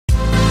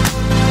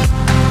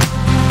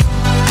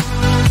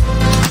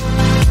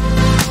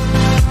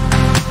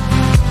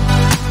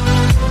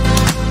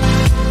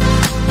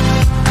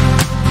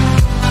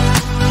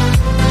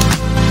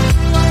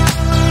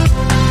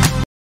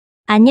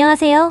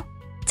안녕하세요.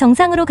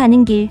 정상으로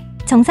가는 길,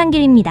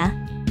 정상길입니다.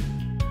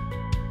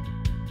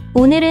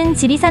 오늘은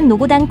지리산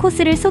노고단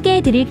코스를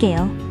소개해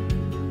드릴게요.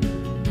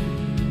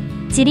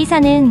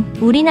 지리산은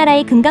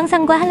우리나라의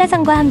금강산과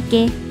한라산과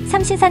함께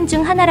삼신산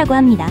중 하나라고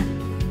합니다.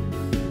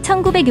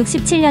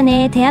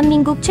 1967년에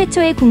대한민국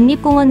최초의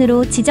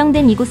국립공원으로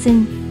지정된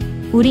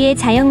이곳은 우리의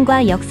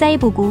자연과 역사의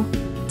보고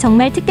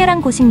정말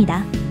특별한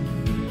곳입니다.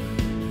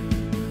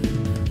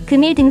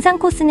 금일 등산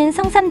코스는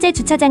성삼재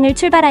주차장을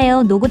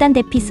출발하여 노고단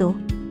대피소,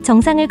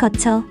 정상을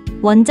거쳐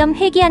원점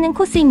회귀하는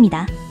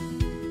코스입니다.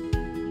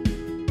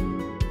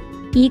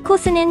 이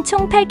코스는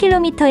총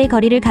 8km의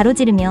거리를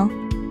가로지르며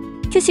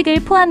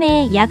휴식을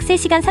포함해 약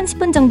 3시간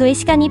 30분 정도의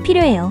시간이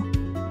필요해요.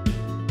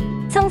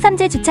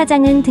 성삼재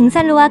주차장은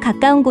등산로와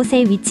가까운 곳에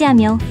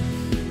위치하며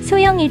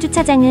소형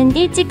 1주차장은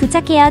일찍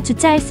도착해야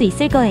주차할 수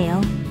있을 거예요.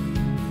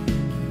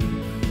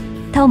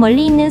 더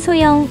멀리 있는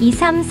소형 2,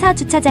 3,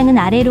 4주차장은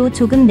아래로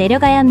조금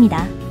내려가야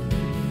합니다.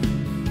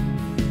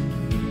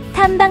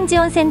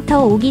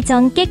 탐방지원센터 오기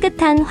전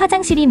깨끗한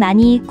화장실이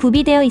많이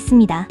구비되어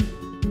있습니다.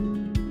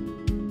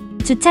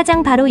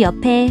 주차장 바로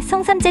옆에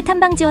성삼재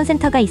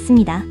탐방지원센터가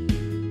있습니다.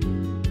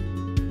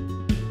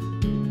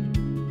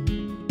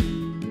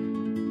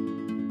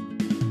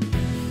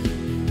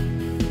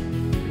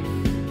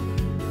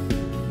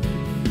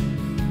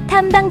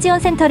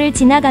 탐방지원센터를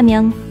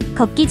지나가면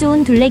걷기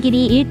좋은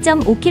둘레길이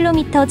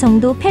 1.5km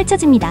정도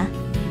펼쳐집니다.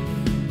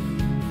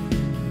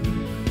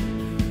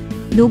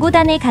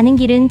 노고단에 가는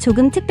길은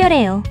조금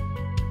특별해요.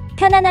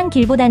 편안한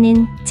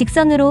길보다는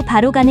직선으로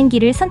바로 가는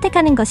길을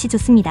선택하는 것이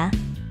좋습니다.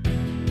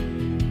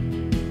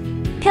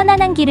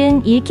 편안한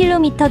길은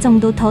 1km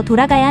정도 더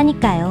돌아가야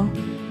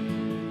하니까요.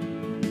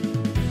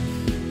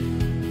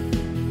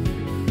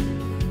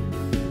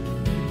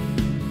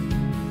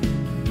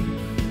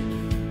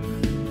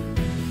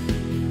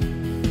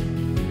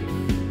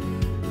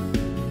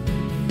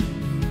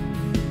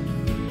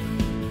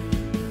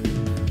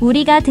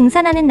 우리가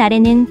등산하는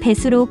날에는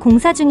배수로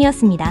공사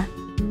중이었습니다.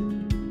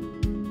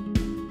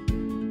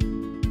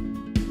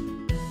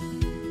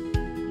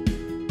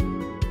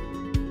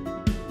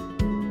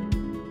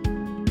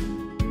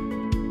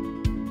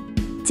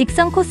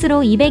 직선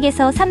코스로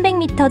 200에서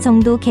 300m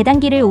정도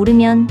계단길을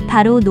오르면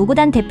바로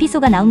노고단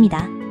대피소가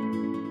나옵니다.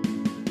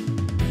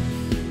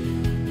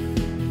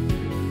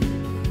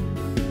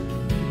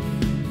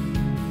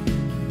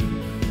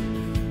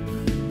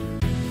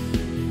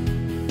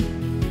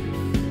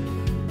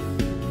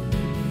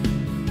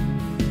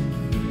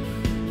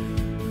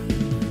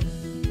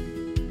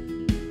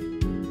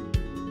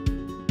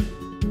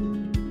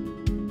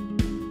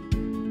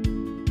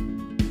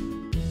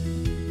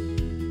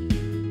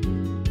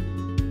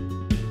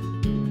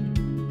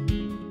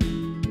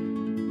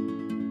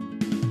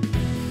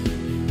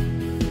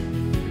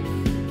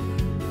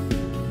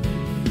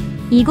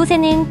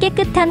 이곳에는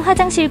깨끗한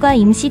화장실과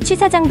임시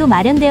취사장도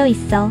마련되어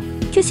있어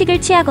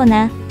휴식을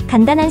취하거나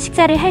간단한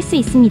식사를 할 수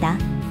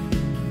있습니다.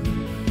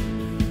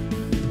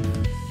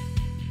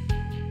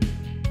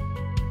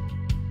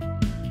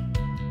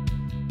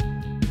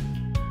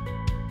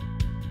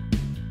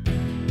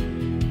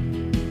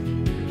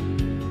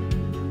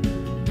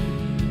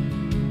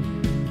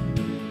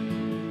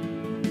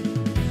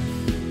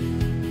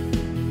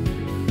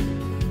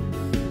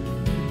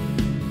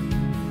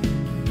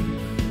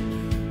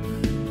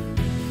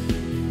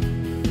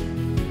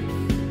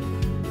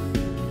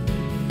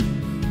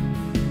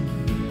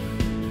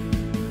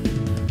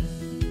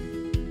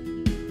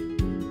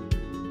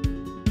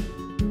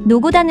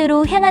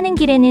 노고단으로 향하는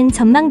길에는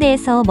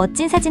전망대에서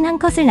멋진 사진 한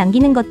컷을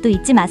남기는 것도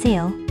잊지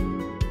마세요.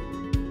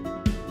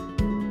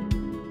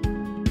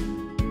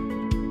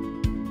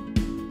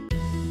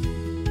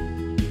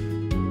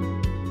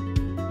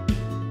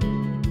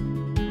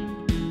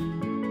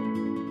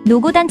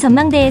 노고단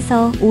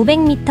전망대에서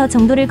 500m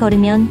정도를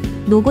걸으면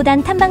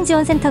노고단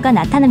탐방지원센터가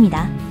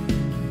나타납니다.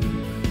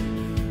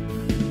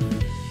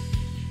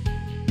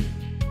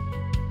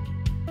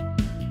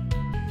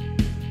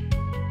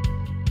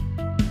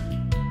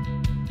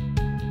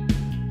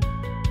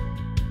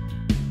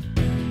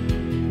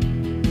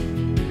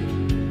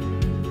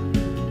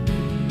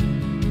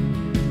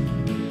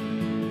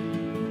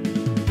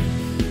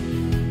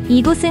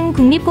 이곳은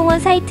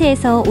국립공원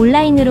사이트에서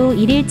온라인으로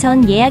 1일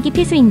전 예약이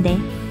필수인데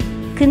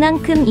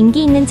그만큼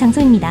인기 있는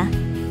장소입니다.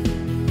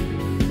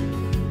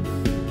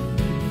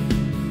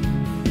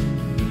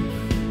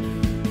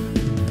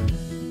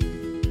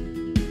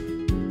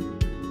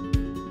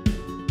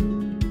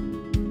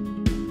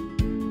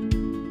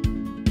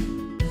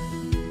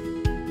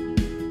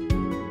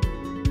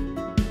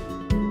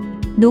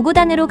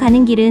 노고단으로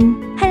가는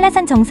길은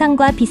한라산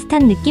정상과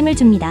비슷한 느낌을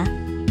줍니다.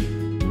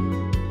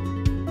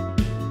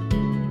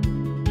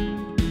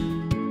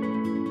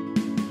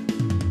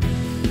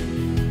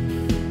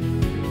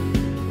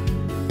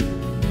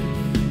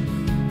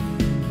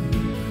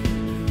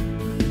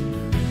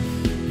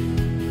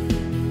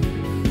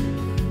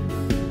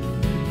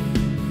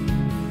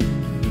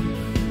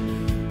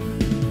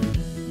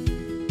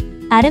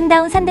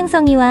 아름다운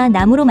산등성이와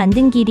나무로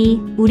만든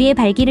길이 우리의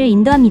발길을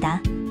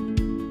인도합니다.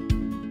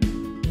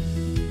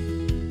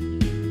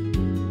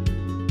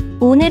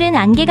 오늘은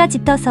안개가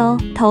짙어서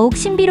더욱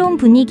신비로운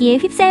분위기에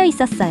휩싸여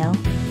있었어요.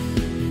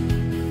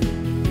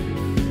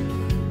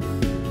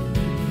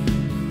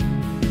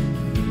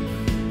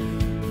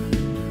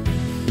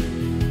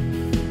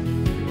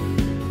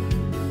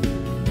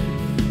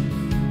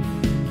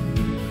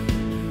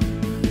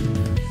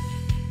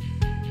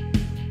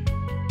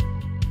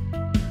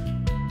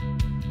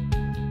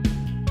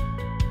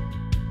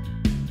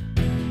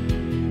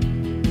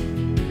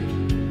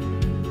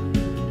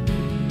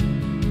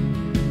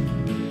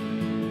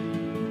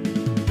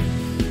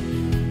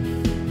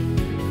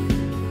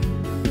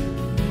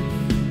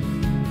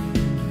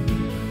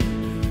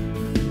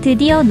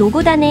 드디어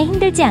노고단에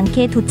힘들지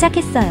않게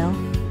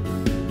도착했어요.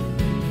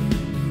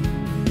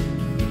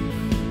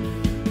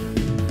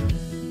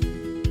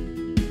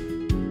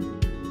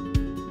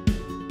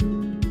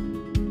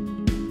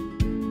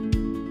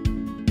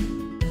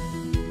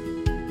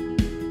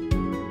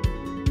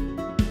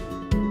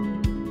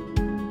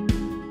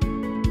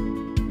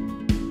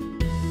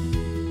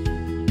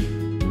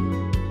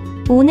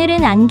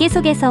 오늘은 안개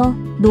속에서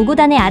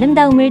노고단의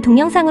아름다움을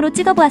동영상으로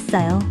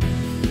찍어보았어요.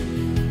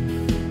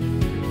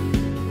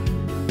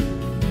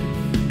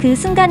 그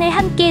순간을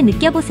함께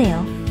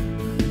느껴보세요.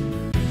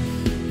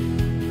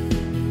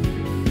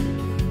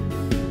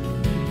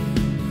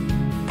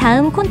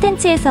 다음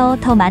콘텐츠에서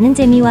더 많은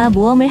재미와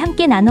모험을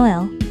함께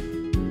나눠요.